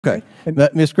Okay.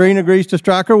 Ms. Green agrees to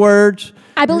strike her words.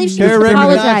 I believe she should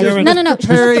apologize. No.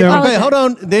 Okay, hold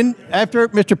on. Then after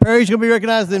Mr. Perry's going to be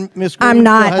recognized, then Ms. Green I'm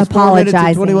not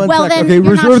apologizing. Well, then Okay, you're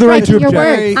reserve the right to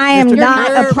object. I am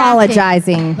not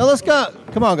apologizing. Now let's go.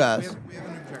 Come on, guys.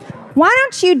 Why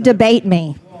don't you debate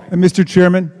me? Mr.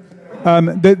 Chairman,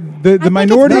 the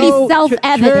minority. It's pretty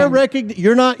self-evident.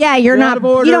 You're not. Yeah, you're not. Out of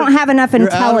order. You don't have enough You're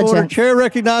out of order. intelligence. Chair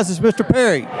recognizes Mr.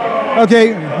 Perry.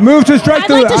 Okay, move to strike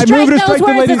the. I move to strike the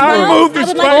lady's words. words. Move to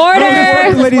strike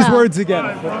Order. The lady's words again.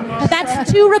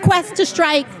 That's 2 requests to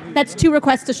strike. That's 2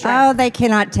 requests to strike. Oh, they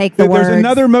cannot take the words. There's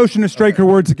another motion to strike her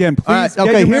words again. Please All right, get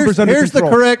okay, your members under here's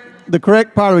control. the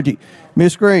correct apology.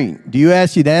 Ms. Green, do you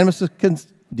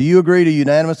agree to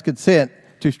unanimous consent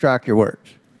to strike your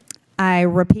words? I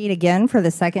repeat again for the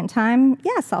second time.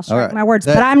 Yes, I'll strike right. my words,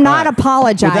 but I'm not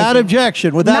apologizing. Without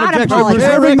objection. Not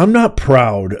apologizing. I'm not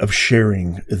proud of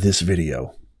sharing this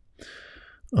video.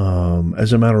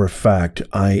 As a matter of fact,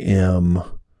 I am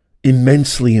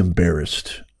immensely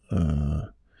embarrassed.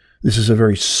 This is a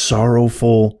very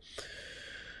sorrowful,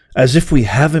 as if we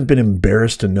haven't been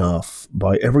embarrassed enough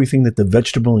by everything that the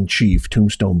vegetable in chief,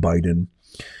 Tombstone Biden,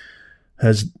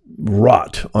 has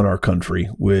wrought on our country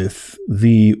with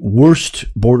the worst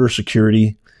border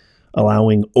security,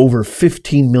 allowing over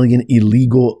 15 million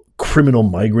illegal criminal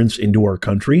migrants into our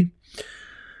country.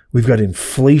 We've got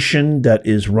inflation that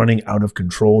is running out of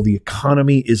control. The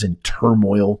economy is in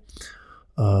turmoil.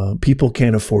 People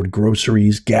can't afford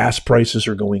groceries. Gas prices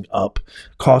are going up.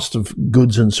 Cost of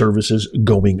goods and services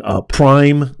going up.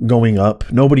 Crime going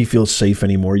up. Nobody feels safe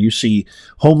anymore. You see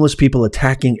homeless people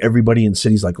attacking everybody in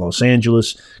cities like Los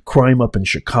Angeles. Crime up in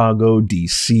Chicago,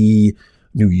 D.C.,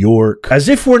 New York. As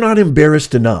if we're not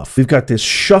embarrassed enough. We've got this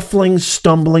shuffling,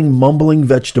 stumbling, mumbling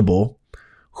vegetable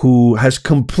who has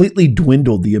completely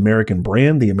dwindled the American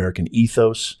brand, the American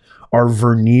ethos, our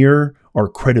veneer, our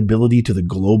credibility to the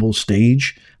global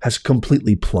stage has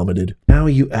completely plummeted. Now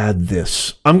you add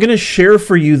this. I'm going to share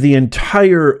for you the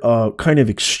entire kind of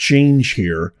exchange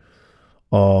here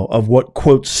of what,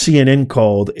 quote, CNN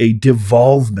called a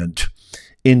devolvement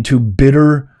into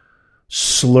bitter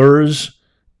slurs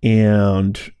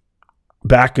and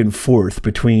back and forth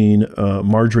between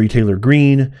Marjorie Taylor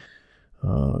Greene,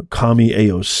 Commie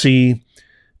AOC,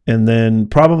 and then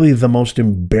probably the most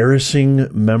embarrassing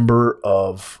member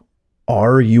of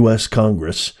our U.S.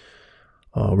 Congress,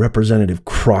 Representative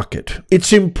Crockett.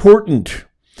 It's important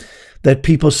that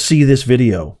people see this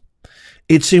video.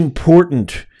 It's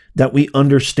important that we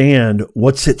understand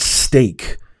what's at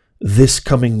stake this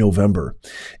coming November.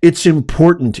 It's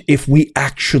important if we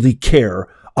actually care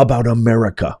about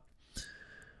America.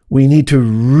 We need to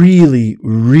really,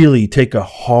 really take a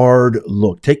hard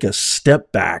look, take a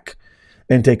step back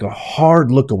and take a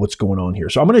hard look at what's going on here.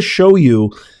 So I'm going to show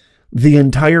you the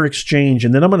entire exchange,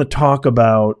 and then I'm going to talk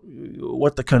about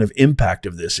what the kind of impact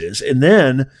of this is. And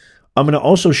then I'm going to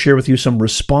also share with you some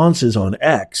responses on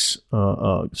X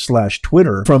 /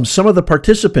 Twitter from some of the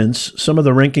participants, some of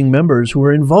the ranking members who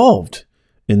are involved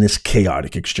in this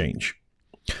chaotic exchange.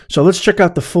 So let's check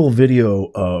out the full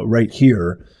video right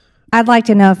here. I'd like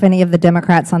to know if any of the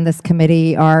Democrats on this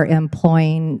committee are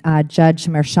employing Judge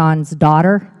Merchan's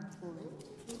daughter.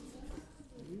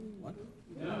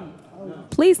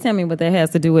 Please tell me what that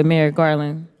has to do with Merrick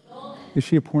Garland. Is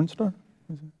she a porn star?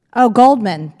 Oh,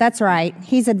 Goldman. That's right.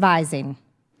 He's advising.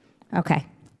 Okay.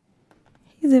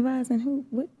 He's advising who?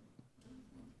 What?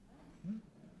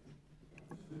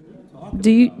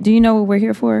 Do you know what we're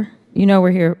here for? You know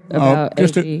we're here about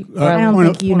AG. I don't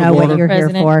think you know what you're here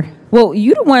for. Well,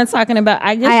 you the one talking about.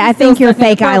 I think your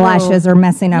fake eyelashes are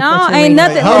messing up. No, ain't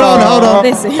nothing. Hold on.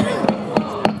 Listen.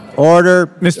 Order.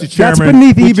 Mr. Chairman. That's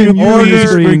beneath even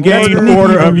the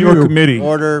order of your committee.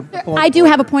 Order. I do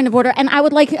have a point of order, and I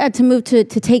would like to move to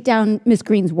take down Ms.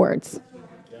 Green's words.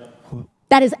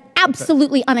 That is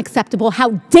absolutely unacceptable. How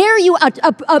dare you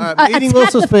attack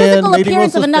the physical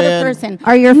appearance of another person?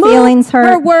 Are your feelings hurt?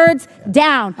 Her words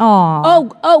down.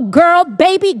 Aww. Oh, girl,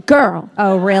 baby girl.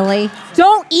 Oh, really?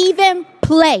 Don't even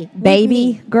play.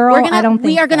 Baby girl? I don't think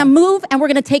we are going to move, and we're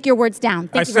going to take your words down.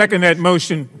 I second that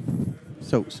motion.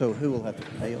 So who will have to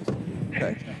pay?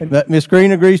 Okay. Ms.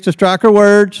 Green agrees to strike her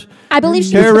words. I believe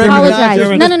she should apologize.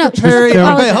 No.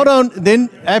 Okay, hold on. Then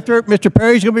after Mr.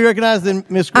 Perry's going to be recognized, then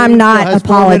Ms. Green I'm not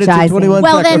apologizing.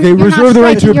 Well, then Okay, reserve the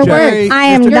right to object. I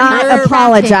am not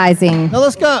apologizing. Now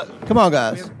let's go. Come on,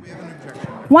 guys.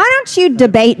 Why don't you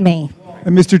debate me?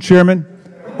 Mr. Chairman,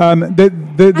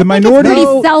 The minority. pretty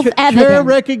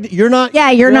self-evident. You're not. Yeah,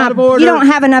 you're not. Out of order. You don't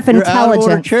have enough You're out of order.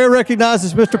 intelligence. Chair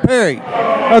recognizes Mr. Perry.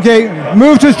 Okay,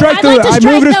 move to strike I'd the. like to I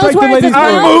strike move to those strike the words lady's as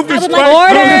well. words. move to I would strike- like Move to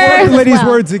order strike the as lady's well.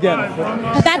 words again.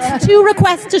 That's 2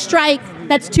 requests to strike.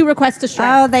 That's 2 requests to strike.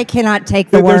 Oh, they cannot take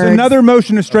the There's words. another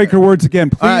motion to strike her words again.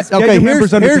 Please All right. get Okay. your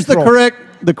members under Here's control.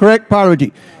 the correct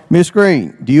parliament. Ms.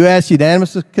 Green, do you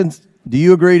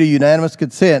agree to unanimous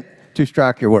consent to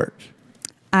strike your words?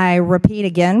 I repeat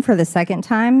again for the second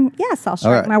time. Yes, I'll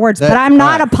strike right. my words, That- but I'm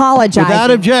not all right. apologizing.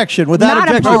 Without objection. Without Not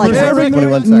objection. apologizing. Chair recognizes-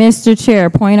 21 seconds. Mr. Chair,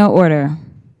 point of order.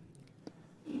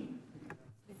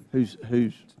 Who's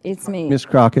It's me. Ms.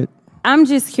 Crockett? I'm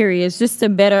just curious, just to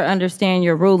better understand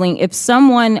your ruling. If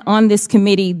someone on this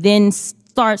committee then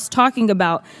starts talking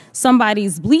about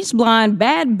somebody's bleach blonde,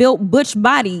 bad built butch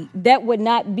body, that would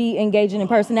not be engaging in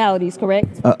personalities,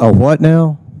 correct? A what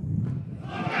now?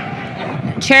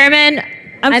 Chairman,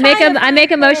 I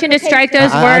make a motion to strike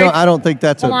those words. I don't think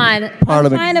that's Hold on. I'm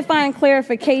parliament. trying to find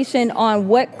clarification on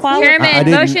what qualifies.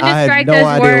 Chairman, motion to I strike had no those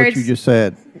idea words. what you just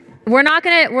said. We're not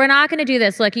gonna do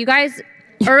this. Look, you guys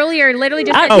earlier literally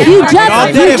just said You yes.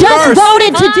 just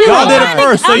voted to do Y'all it. did it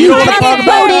first, so you don't want to talk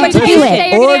about it. voted to do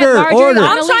it. Order.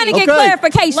 I'm trying to get Okay.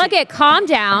 clarification. Look at calm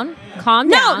down. Calm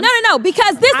down. No,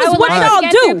 because this I is would what like to y'all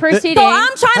get do. through proceedings. So I'm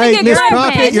trying Hey, to get Ms.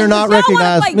 clarification. Crockett, you're not Y'all wanna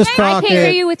recognized. play Ms. games, I can't hear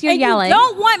you with your and yelling. You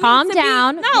don't want Calm me to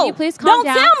down. Be, Will no, you please calm don't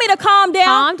down? tell me to calm down.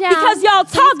 Calm down. Because y'all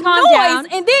Please talk calm noise, down.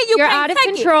 and then you You're can't out of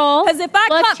take control. Because if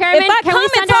Look, Chairman, I can come we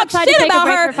and send talk outside to shit take a about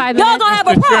break her, for 5 y'all minutes? gonna have a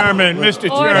Mr. problem. Chairman, Mr.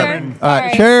 Chairman. All right,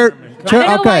 Sorry. Chair. I don't know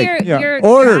why Okay. you're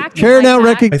Order. acting Chair like now that.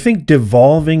 recognizes. I think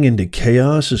devolving into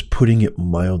chaos is putting it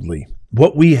mildly.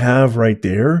 What we have right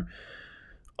there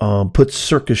puts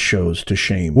circus shows to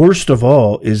shame. Worst of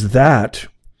all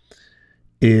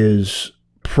is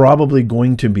probably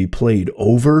going to be played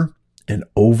over and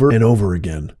over and over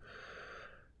again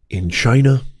in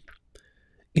China,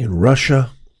 in Russia,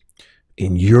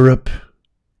 in Europe,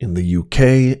 in the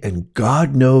UK, and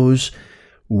God knows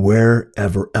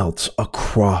wherever else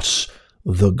across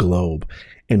the globe.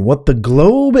 And what the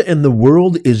globe and the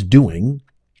world is doing,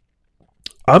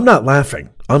 I'm not laughing.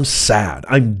 I'm sad.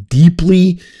 I'm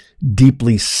deeply,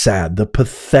 deeply sad. The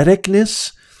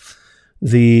patheticness,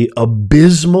 the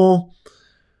abysmal,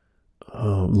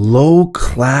 low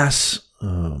class,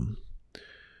 I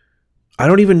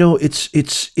don't even know. It's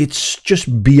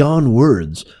just beyond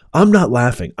words. I'm not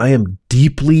laughing. I am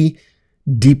deeply,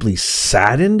 deeply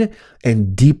saddened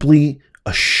and deeply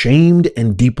ashamed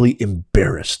and deeply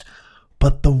embarrassed.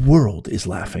 But the world is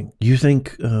laughing. You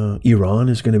think Iran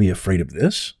is going to be afraid of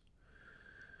this?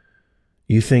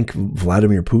 You think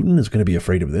Vladimir Putin is going to be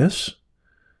afraid of this?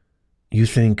 You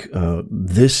think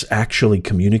this actually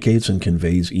communicates and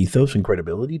conveys ethos and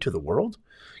credibility to the world?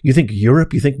 You think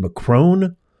Europe, you think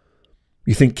Macron,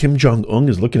 you think Kim Jong-un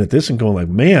is looking at this and going like,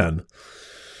 man,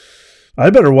 I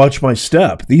better watch my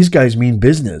step. These guys mean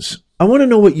business. I want to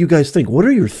know what you guys think. What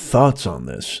are your thoughts on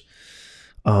this?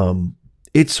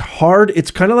 It's hard. It's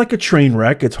kind of like a train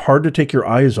wreck. It's hard to take your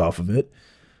eyes off of it,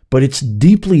 but it's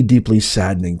deeply, deeply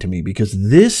saddening to me because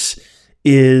this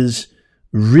is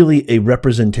really a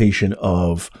representation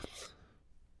of,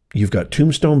 you've got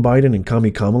Tombstone Biden and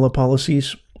Kami Kamala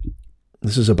policies.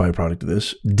 This is a byproduct of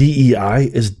this. DEI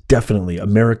is definitely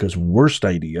America's worst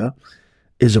idea,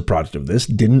 is a product of this,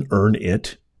 didn't earn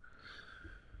it.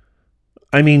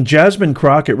 I mean, Jasmine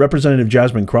Crockett, Representative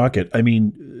Jasmine Crockett, I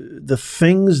mean, the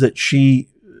things that she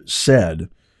said,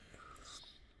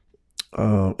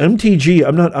 MTG,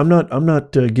 I'm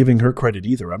not giving her credit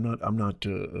either. I'm not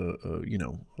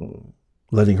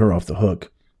letting her off the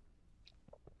hook.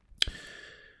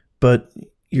 But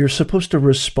you're supposed to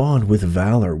respond with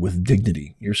valor, with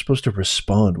dignity. You're supposed to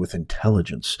respond with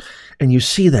intelligence. And you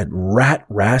see that rat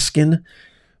Raskin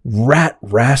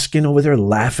over there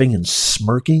laughing and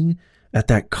smirking at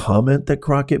that comment that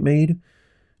Crockett made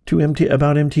to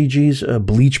about MTG's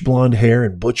bleach blonde hair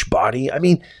and butch body. I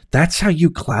mean, that's how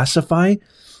you classify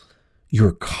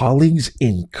your colleagues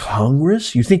in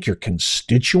Congress? You think your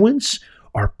constituents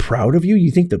are proud of you? You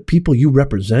think the people you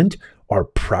represent are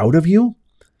proud of you?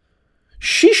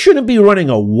 She shouldn't be running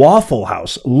a Waffle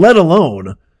House, let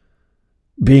alone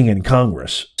being in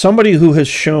Congress. Somebody who has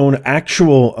shown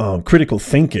actual critical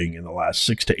thinking in the last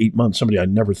 6 to 8 months, somebody I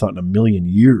never thought in a million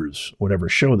years would ever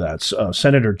show that.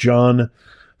 Senator John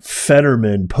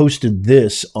Fetterman posted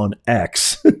this on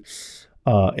X,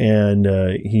 and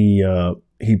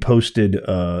he posted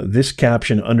this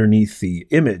caption underneath the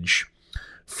image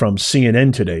from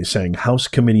CNN today saying, House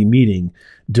committee meeting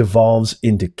devolves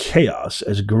into chaos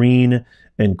as Green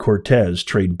and Cortez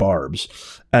trade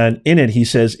barbs. And in it, he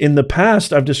says, in the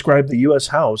past, I've described the U.S.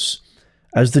 House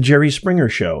as the Jerry Springer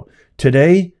Show.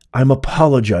 Today, I'm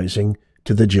apologizing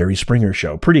to the Jerry Springer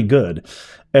Show. Pretty good.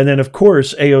 And then, of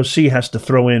course, AOC has to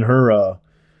throw in her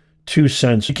 2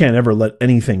 cents. She can't ever let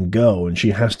anything go, and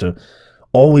she has to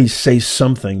always say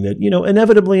something that,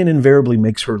 inevitably and invariably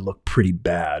makes her look pretty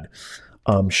bad.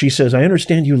 She says, I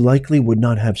understand you likely would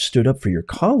not have stood up for your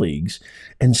colleagues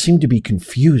and seem to be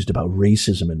confused about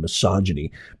racism and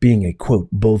misogyny being a, quote,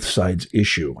 both sides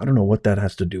issue. I don't know what that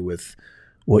has to do with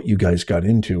what you guys got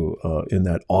into in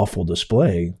that awful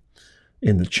display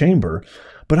in the chamber.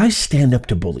 But I stand up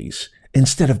to bullies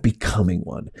instead of becoming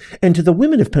one. And to the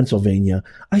women of Pennsylvania,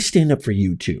 I stand up for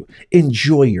you too.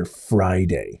 Enjoy your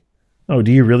Friday. Oh,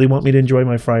 do you really want me to enjoy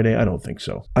my Friday? I don't think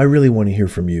so. I really want to hear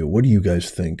from you. What do you guys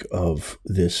think of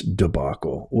this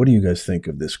debacle? What do you guys think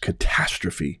of this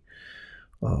catastrophe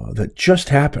that just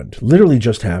happened, literally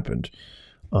just happened?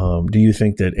 Do you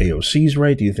think that AOC is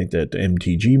right? Do you think that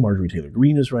MTG, Marjorie Taylor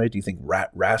Greene, is right? Do you think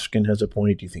Raskin has a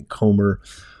point? Do you think Comer,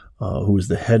 who is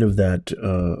the head of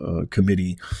that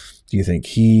committee, do you think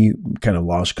he kind of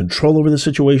lost control over the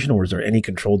situation, or is there any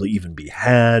control to even be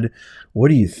had? What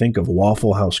do you think of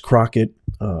Waffle House Crockett?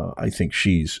 I think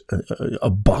she's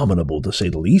abominable, to say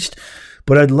the least.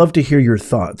 But I'd love to hear your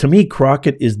thought. To me,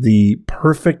 Crockett is the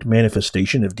perfect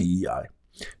manifestation of DEI.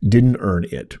 Didn't earn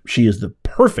it. She is the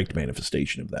perfect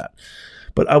manifestation of that.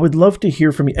 But I would love to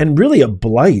hear from you. And really a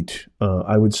blight,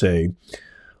 I would say,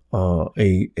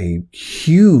 a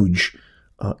huge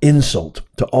insult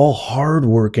to all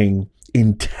hardworking,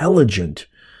 intelligent,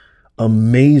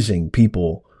 amazing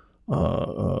people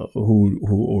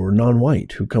who are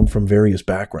non-white, who come from various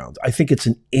backgrounds. I think it's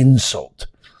an insult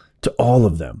to all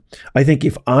of them. I think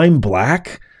if I'm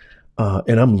black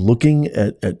and I'm looking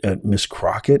at Miss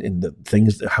Crockett and the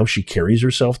things, how she carries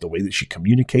herself, the way that she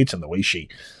communicates, and the way she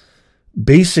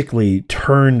basically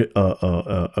turned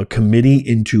a committee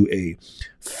into a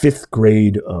 5th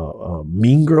grade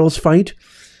Mean Girls fight,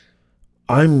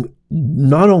 I'm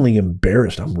not only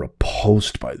embarrassed, I'm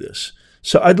repulsed by this.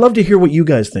 So I'd love to hear what you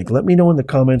guys think. Let me know in the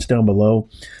comments down below.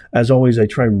 As always, I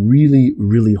try really,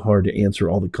 really hard to answer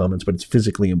all the comments, but it's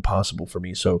physically impossible for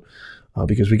me. So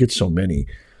because we get so many.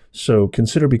 So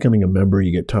consider becoming a member.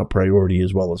 You get top priority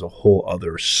as well as a whole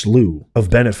other slew of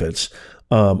benefits.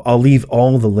 I'll leave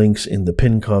all the links in the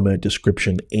pinned comment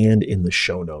description and in the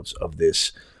show notes of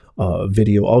this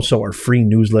video. Also, our free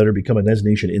newsletter, Become a Nez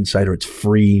Nation Insider. It's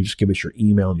free. Just give us your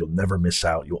email. You'll never miss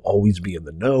out. You'll always be in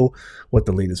the know what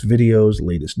the latest videos,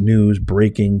 latest news,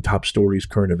 breaking, top stories,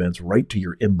 current events, right to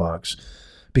your inbox.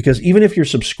 Because even if you're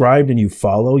subscribed and you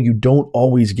follow, you don't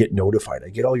always get notified. I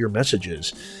get all your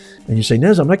messages and you say,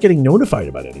 Nez, I'm not getting notified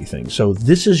about anything. So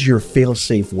this is your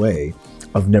fail-safe way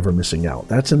of never missing out.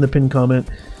 That's in the pinned comment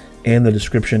and the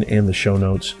description and the show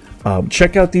notes.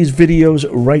 Check out these videos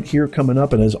right here coming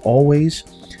up. And as always,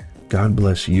 God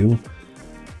bless you.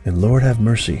 And Lord have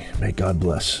mercy. May God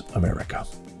bless America.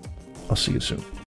 I'll see you soon.